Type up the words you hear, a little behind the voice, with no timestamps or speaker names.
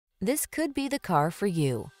This could be the car for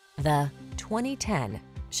you. The 2010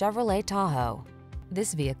 Chevrolet Tahoe.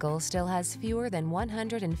 This vehicle still has fewer than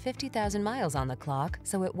 150,000 miles on the clock,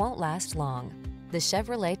 so it won't last long. The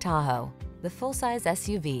Chevrolet Tahoe, the full-size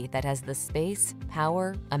SUV that has the space,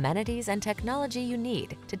 power, amenities, and technology you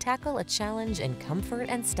need to tackle a challenge in comfort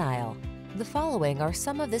and style. The following are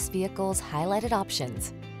some of this vehicle's highlighted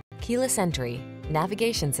options: keyless entry,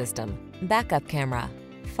 navigation system, backup camera,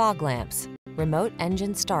 fog lamps, remote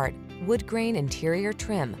engine start, wood grain interior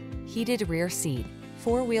trim, heated rear seat,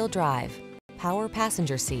 four-wheel drive, power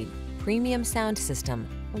passenger seat, premium sound system.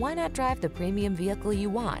 Why not drive the premium vehicle you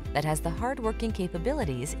want that has the hard-working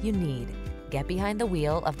capabilities you need? Get behind the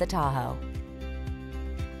wheel of the Tahoe.